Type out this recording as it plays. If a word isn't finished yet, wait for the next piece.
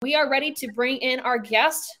We are ready to bring in our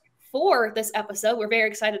guest for this episode. We're very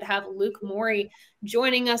excited to have Luke Morey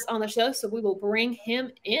joining us on the show, so we will bring him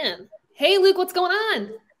in. Hey, Luke, what's going on?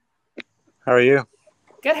 How are you?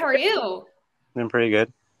 Good. How are you? I'm pretty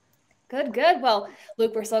good. Good, good. Well,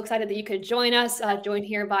 Luke, we're so excited that you could join us, joined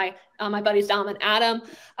here by my buddies Dom and Adam.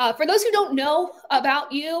 For those who don't know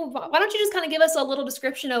about you, why don't you just kind of give us a little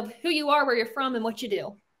description of who you are, where you're from, and what you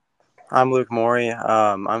do? I'm Luke Morey.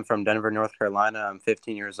 I'm from Denver, North Carolina. I'm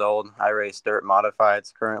 15 years old. I race dirt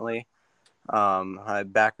modifieds currently. My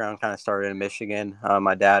background kind of started in Michigan.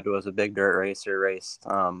 My dad was a big dirt racer, raced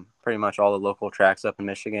pretty much all the local tracks up in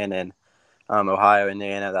Michigan and Ohio,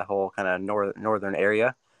 Indiana, that whole kind of northern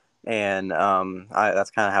area. And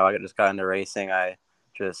that's kind of how I just got into racing. I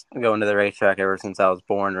just go into the racetrack ever since I was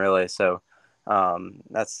born, really. So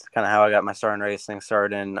that's kind of how I got my start in racing.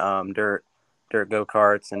 Started in dirt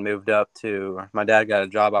go-karts and moved up to, my dad got a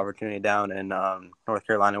job opportunity down in North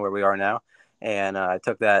Carolina where we are now, and I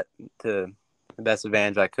took that to the best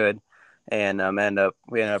advantage I could, and we ended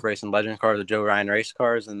up racing legend cars with Joe Ryan race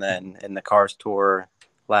cars, and then in the Cars Tour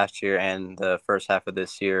last year and the first half of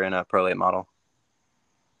this year in a Pro Late model.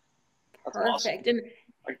 That's perfect. Awesome.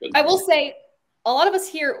 And I will say, a lot of us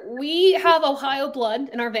here, we have Ohio blood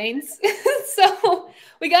in our veins. So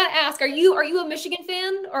we got to ask, are you a Michigan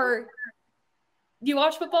fan, or do you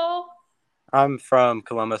watch football? I'm from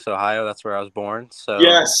Columbus, Ohio. That's where I was born. So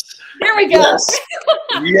yes, there we go. Yes,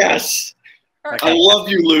 yes. I love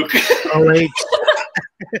you, Luke.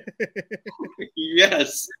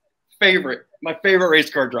 Yes, my favorite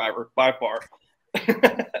race car driver by far. There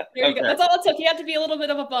you go. That's all it took. You have to be a little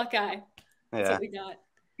bit of a Buckeye. That's what we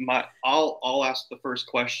got. I'll ask the first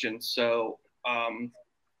question. So,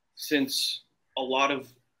 since a lot of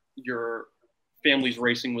your family's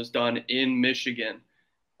racing was done in Michigan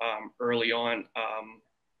early on,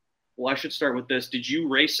 well, I should start with this. Did you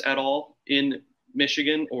race at all in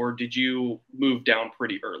Michigan, or did you move down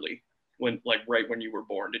pretty early right when you were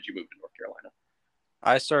born? Did you move to North Carolina?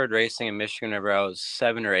 I started racing in Michigan whenever I was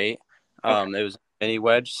 7 or 8. Okay. It was a mini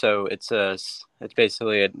wedge, so it's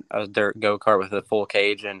basically a dirt go-kart with a full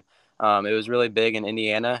cage, and it was really big in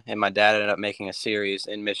Indiana, and my dad ended up making a series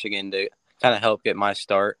in Michigan to kind of help get my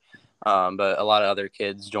start. But a lot of other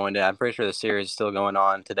kids joined it. I'm pretty sure the series is still going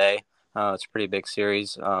on today. It's a pretty big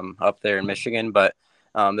series up there in Michigan, but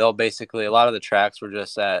they'll basically, a lot of the tracks were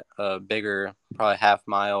just at a bigger, probably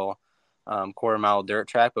half-mile, quarter-mile dirt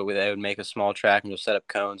track, but they would make a small track and just set up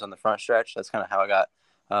cones on the front stretch. That's kind of how I got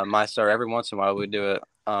my start. Every once in a while, we'd do it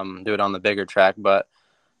on the bigger track, but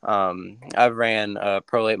I've ran a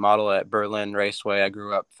Pro Late model at Berlin Raceway. I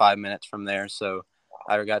grew up 5 minutes from there, so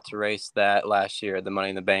I got to race that last year at the Money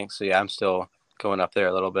in the Bank. So, yeah, I'm still going up there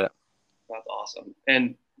a little bit. That's awesome.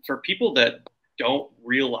 And for people that don't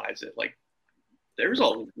realize it, there's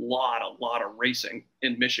a lot of racing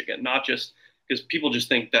in Michigan, not just because people just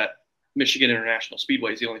think that Michigan International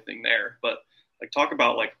Speedway is the only thing there, but talk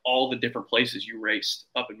about all the different places you raced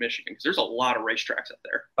up in Michigan, because there's a lot of racetracks up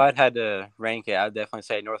there. If I'd had to rank it, I'd definitely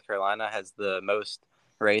say North Carolina has the most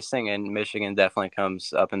racing, and Michigan definitely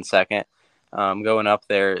comes up in second. Going up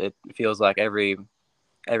there, it feels like every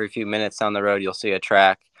few minutes down the road you'll see a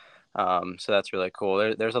track. So that's really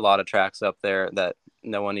cool. There's a lot of tracks up there that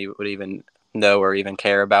no one would even know or even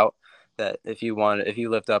care about. That if you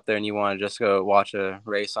lived up there and you want to just go watch a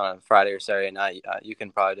race on a Friday or Saturday night, you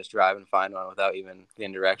can probably just drive and find one without even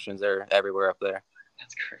getting directions. They're everywhere up there.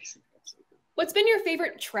 That's crazy. That's so cool. What's been your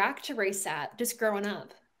favorite track to race at just growing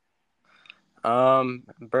up?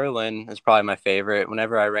 Berlin is probably my favorite.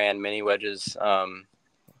 Whenever I ran mini wedges,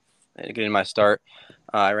 getting my start,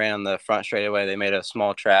 I ran on the front straightaway. They made a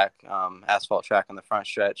small track, asphalt track on the front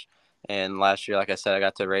stretch. And last year, like I said, I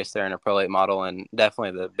got to race there in a Pro Late model, and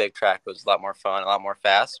definitely the big track was a lot more fun, a lot more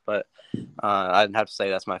fast. But I'd have to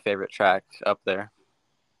say that's my favorite track up there.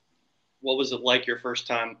 What was it like your first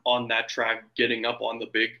time on that track, getting up on the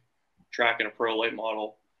big track in a Pro Late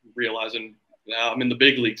model, realizing I'm in the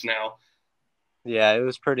big leagues now? Yeah, it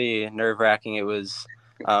was pretty nerve-wracking. It was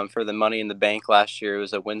for the Money in the Bank last year. It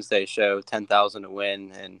was a Wednesday show, 10,000 to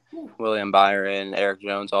win, and William Byron, Eric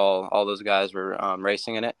Jones, all those guys were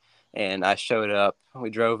racing in it. And I showed up. We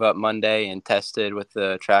drove up Monday and tested with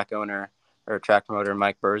the track owner or track promoter,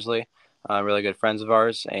 Mike Bursley, really good friends of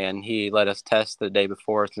ours. And he let us test the day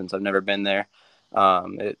before since I've never been there.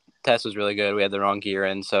 Test was really good. We had the wrong gear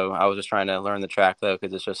in, so I was just trying to learn the track, though,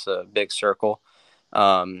 because it's just a big circle. We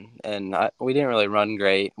didn't really run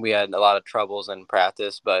great. We had a lot of troubles in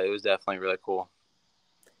practice, but it was definitely really cool.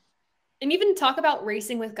 And even talk about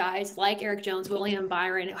racing with guys like Eric Jones, William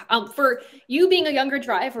Byron. For you being a younger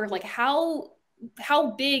driver,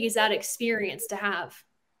 how big is that experience to have?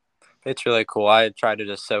 It's really cool. I try to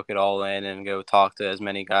just soak it all in and go talk to as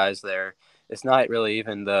many guys there. It's not really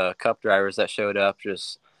even the cup drivers that showed up,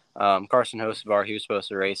 just Carson Hocevar, he was supposed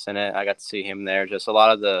to race in it. I got to see him there. Just a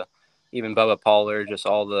lot of even Bubba Pollard, just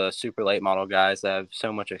all the super late model guys that have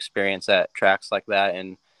so much experience at tracks like that,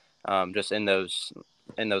 and just in those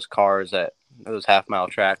cars at those half-mile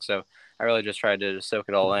tracks. So I really just tried to just soak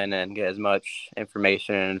it all in and get as much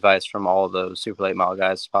information and advice from all of those super late model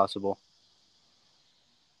guys as possible.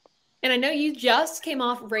 And I know you just came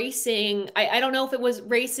off racing. I don't know if it was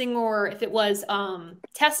racing or if it was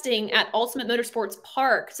testing at Ultimate Motorsports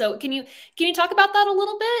Park. So can you talk about that a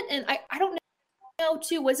little bit? And I don't know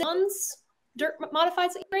too. Was it On's dirt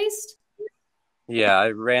modifieds that you raced? Yeah, I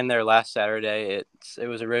ran there last Saturday. It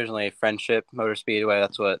was originally Friendship Motor Speedway.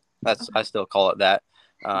 I still call it that.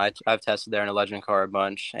 I've tested there in a legend car a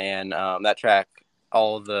bunch, and that track,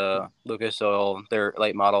 all of the Lucas Oil, their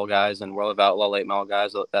late model guys, and World of Outlaw late model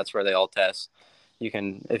guys, that's where they all test. You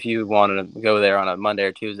can, if you want to go there on a Monday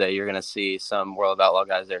or Tuesday, you're going to see some World of Outlaw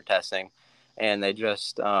guys there testing. And they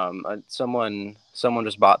just someone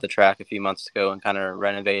just bought the track a few months ago and kind of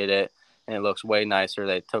renovated it, and it looks way nicer.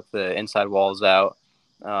 They took the inside walls out.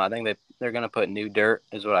 I think they're going to put new dirt,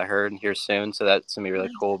 is what I heard, here soon. So that's going to be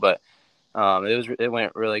really cool. But it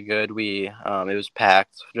went really good. It was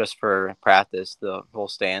packed just for practice. The whole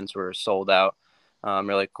stands were sold out.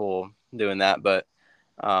 Really cool doing that. But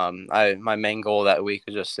my main goal that week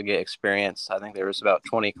was just to get experience. I think there was about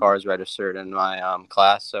 20 cars registered in my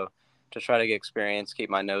class. So just try to get experience, keep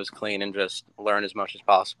my nose clean, and just learn as much as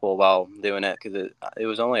possible while doing it, because it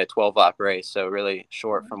was only a 12-lap race, so really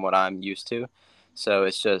short from what I'm used to. So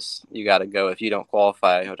it's just, you got to go. If you don't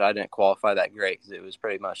qualify, which I didn't qualify that great because it was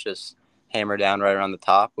pretty much just hammer down right around the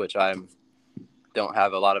top, which I don't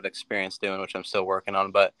have a lot of experience doing, which I'm still working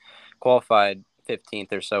on, but qualified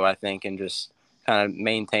 15th or so, I think, and just kind of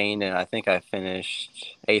maintained, and I think I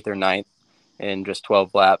finished 8th or 9th in just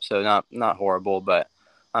 12 laps, so not horrible, but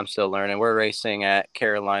I'm still learning. We're racing at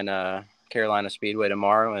Carolina Speedway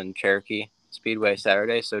tomorrow and Cherokee Speedway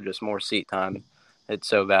Saturday, so just more seat time. It's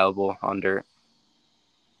so valuable on dirt.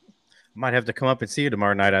 Might have to come up and see you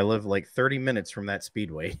tomorrow night. I live like 30 minutes from that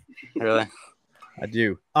speedway. Really? I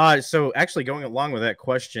do. So actually going along with that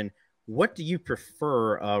question, what do you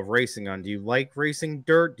prefer racing on? Do you like racing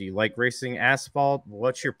dirt? Do you like racing asphalt?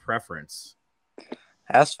 What's your preference?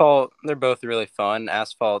 Asphalt, they're both really fun.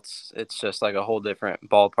 It's just like a whole different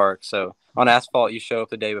ballpark. So on asphalt, you show up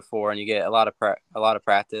the day before and you get a lot of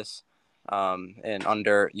practice. And on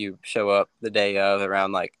dirt, you show up the day of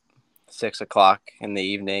around like 6 o'clock in the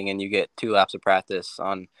evening, and you get 2 laps of practice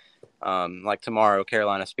on, like tomorrow,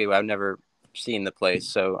 Carolina Speedway. I've never seen the place,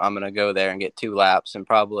 so I'm going to go there and get 2 laps, and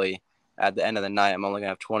probably at the end of the night, I'm only going to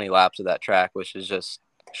have 20 laps of that track, which is just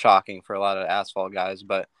shocking for a lot of asphalt guys.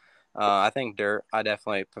 But I think dirt, I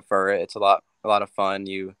definitely prefer it. It's a lot of fun.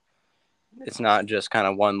 It's not just kind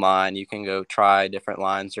of one line. You can go try different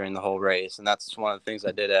lines during the whole race, and that's one of the things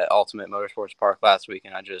I did at Ultimate Motorsports Park last week.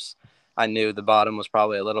 And I knew the bottom was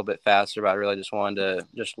probably a little bit faster, but I really just wanted to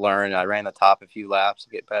just learn. I ran the top a few laps to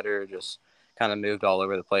get better, just kind of moved all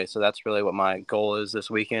over the place. So that's really what my goal is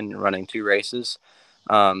this weekend, running 2 races.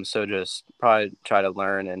 So just probably try to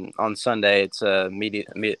learn. And on Sunday, it's a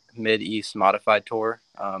Mid-East Modified Tour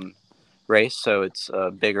race. So it's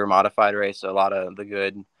a bigger modified race. A lot of the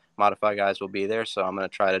good modified guys will be there. So I'm going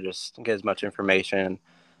to try to just get as much information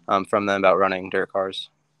from them about running dirt cars.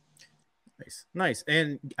 Nice.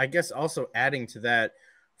 And I guess also adding to that,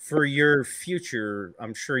 for your future,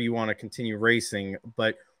 I'm sure you want to continue racing,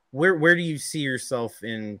 but where do you see yourself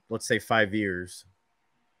in, let's say, 5 years?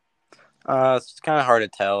 It's kind of hard to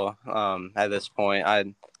tell at this point. I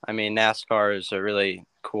mean, NASCAR is a really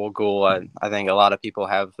cool goal. I think a lot of people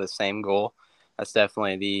have the same goal. That's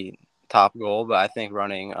definitely the top goal, but I think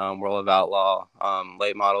running World of Outlaw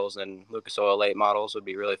late models and Lucas Oil late models would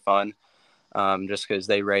be really fun. Just because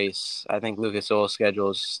they race, I think Lucas Oil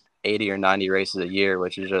schedules 80 or 90 races a year,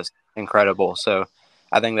 which is just incredible. So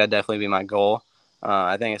I think that'd definitely be my goal.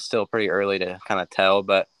 I think it's still pretty early to kind of tell,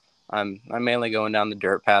 but I'm mainly going down the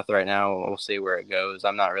dirt path right now. We'll see where it goes.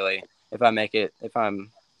 I'm not really, if I make it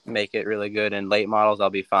really good in late models, I'll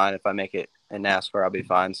be fine. If I make it in NASCAR, I'll be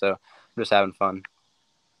fine. So I'm just having fun.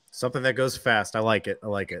 Something that goes fast. I like it.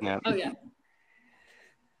 Yeah. Oh yeah.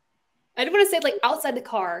 I do want to say, like, outside the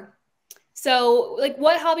car. So, like,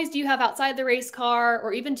 what hobbies do you have outside the race car,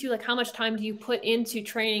 or even to, like, how much time do you put into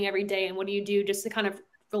training every day, and what do you do just to kind of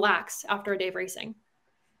relax after a day of racing?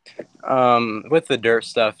 With the dirt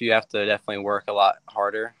stuff, you have to definitely work a lot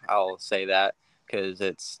harder. I'll say that, because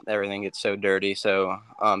everything gets so dirty. So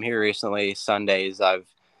here recently, Sundays, I've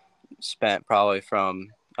spent probably from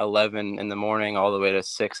 11 in the morning all the way to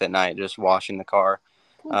 6 at night, just washing the car.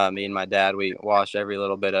 Me and my dad, we wash every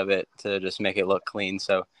little bit of it to just make it look clean.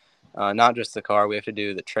 So not just the car, we have to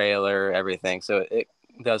do the trailer, everything. So it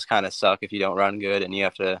does kind of suck if you don't run good and you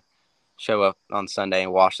have to show up on Sunday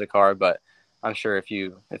and wash the car. But I'm sure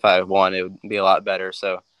if I won, it would be a lot better.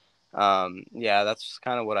 So yeah, that's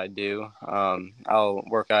kind of what I do. I'll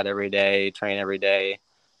work out every day, train every day.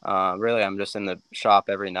 Really, I'm just in the shop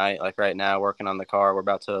every night. Like right now, working on the car. We're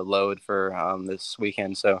about to load for this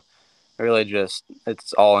weekend. So really just,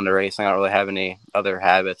 it's all into racing. I don't really have any other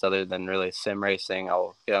habits other than really sim racing.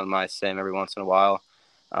 I'll get on my sim every once in a while.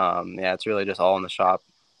 Yeah, it's really just all in the shop.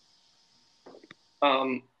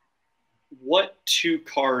 What 2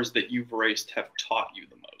 cars that you've raced have taught you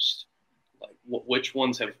the most? Like, which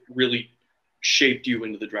ones have really shaped you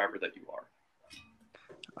into the driver that you are?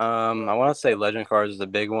 I want to say Legend Cars is a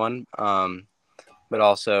big one. But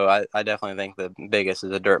also, I definitely think the biggest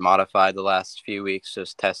is a dirt modified the last few weeks,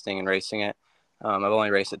 just testing and racing it. I've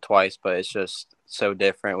only raced it twice, but it's just so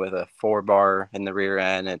different with a 4-bar in the rear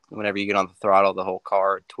end. And whenever you get on the throttle, the whole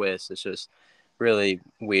car twists. It's just really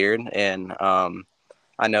weird. And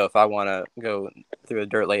I know if I want to go through a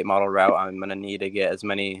dirt late model route, I'm going to need to get as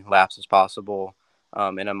many laps as possible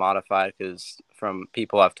in a modified, because from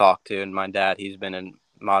people I've talked to, and my dad, he's been in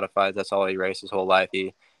modifieds. That's all he raced his whole life.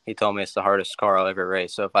 He told me it's the hardest car I'll ever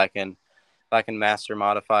race. So if I can master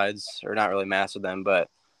modifieds, or not really master them, but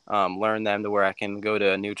learn them to where I can go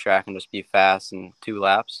to a new track and just be fast in 2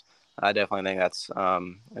 laps, I definitely think that's a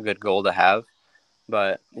good goal to have.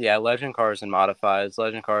 But yeah, Legend Cars and modifieds.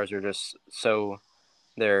 Legend Cars are just so,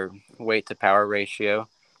 their weight to power ratio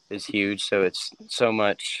is huge. So it's so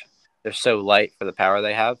much, they're so light for the power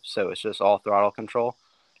they have. So it's just all throttle control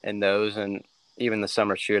in those. And even the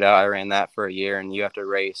summer shootout, I ran that for a year, and you have to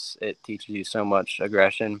race. It teaches you so much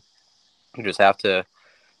aggression. You just have to,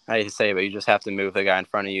 I hate to say it, but you just have to move the guy in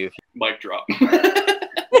front of you. Mic drop.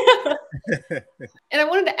 And I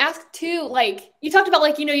wanted to ask too, like you talked about,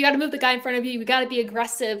 like, you got to move the guy in front of you. You got to be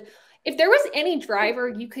aggressive. If there was any driver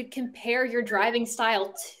you could compare your driving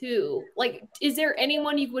style to, like, is there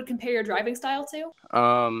anyone you would compare your driving style to?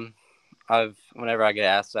 Whenever I get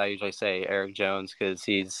asked, I usually say Eric Jones, because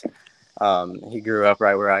he grew up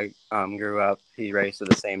right where I grew up. He raced at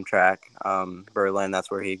the same track, Berlin. That's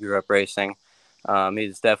where he grew up racing.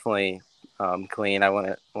 He's definitely clean. I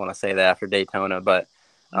want to say that after Daytona, but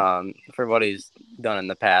for what he's done in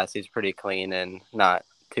the past, he's pretty clean and not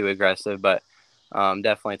too aggressive. But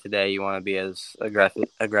definitely today, you want to be as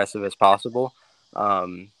aggressive as possible.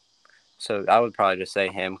 So I would probably just say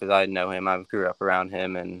him, because I know him. I grew up around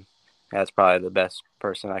him, and that's probably the best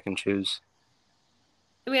person I can choose.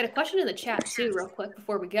 And we had a question in the chat too, real quick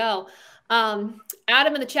before we go. Adam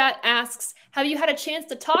in the chat asks, have you had a chance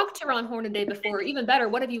to talk to Ron Hornaday before? Or even better,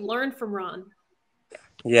 what have you learned from Ron?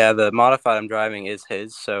 Yeah, the modified I'm driving is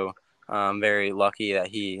his, so I'm very lucky that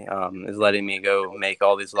he is letting me go make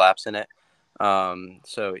all these laps in it.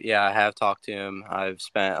 So yeah, I have talked to him. I've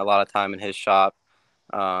spent a lot of time in his shop.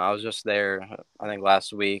 I was just there, I think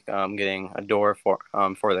last week, getting a door for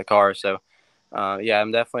the car. So yeah,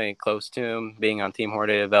 I'm definitely close to him. Being on Team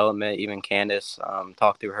Hornaday Development, even Candace,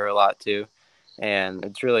 talk to her a lot too. And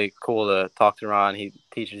it's really cool to talk to Ron. He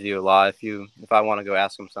teaches you a lot. If I want to go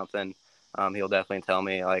ask him something, he'll definitely tell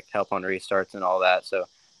me, like, help on restarts and all that. So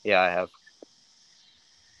yeah, I have.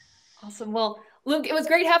 Awesome. Well, Luke, it was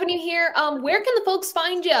great having you here. Where can the folks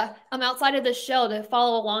find you outside of this show to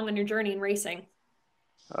follow along on your journey in racing?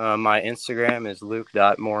 My Instagram is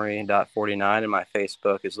luke.morey.49, and my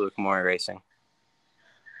Facebook is Luke Morey Racing.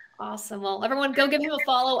 Awesome. Well, everyone, go give him a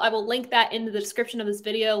follow. I will link that in the description of this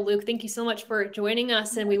video. Luke, thank you so much for joining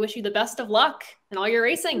us, and we wish you the best of luck in all your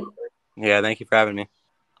racing. Yeah, thank you for having me.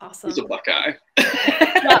 Awesome. He's a Buckeye. Yeah,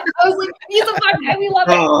 I was like, he's a Buckeye. We love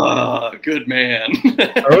it. Oh, good man.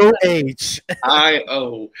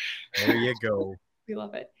 O-H-I-O. There you go. We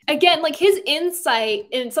love it. Again, like his insight,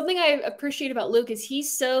 and something I appreciate about Luke is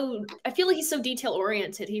I feel like he's so detail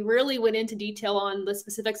oriented. He really went into detail on the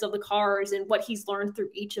specifics of the cars and what he's learned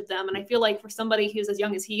through each of them. And I feel like for somebody who's as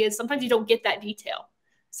young as he is, sometimes you don't get that detail.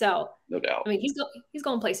 So no doubt. I mean, he's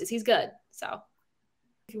going places. He's good. So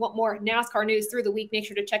if you want more NASCAR news through the week, make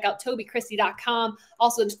sure to check out TobyChristie.com.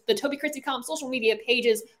 Also, the TobyChristie.com social media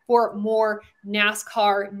pages for more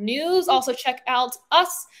NASCAR news. Also, check out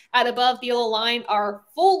us at Above the Yellow Line, our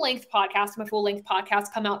full-length podcast. My full-length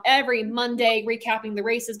podcasts come out every Monday, recapping the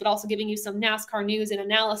races, but also giving you some NASCAR news and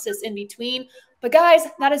analysis in between. But guys,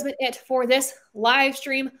 that has been it for this live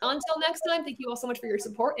stream. Until next time, thank you all so much for your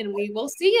support, and we will see you.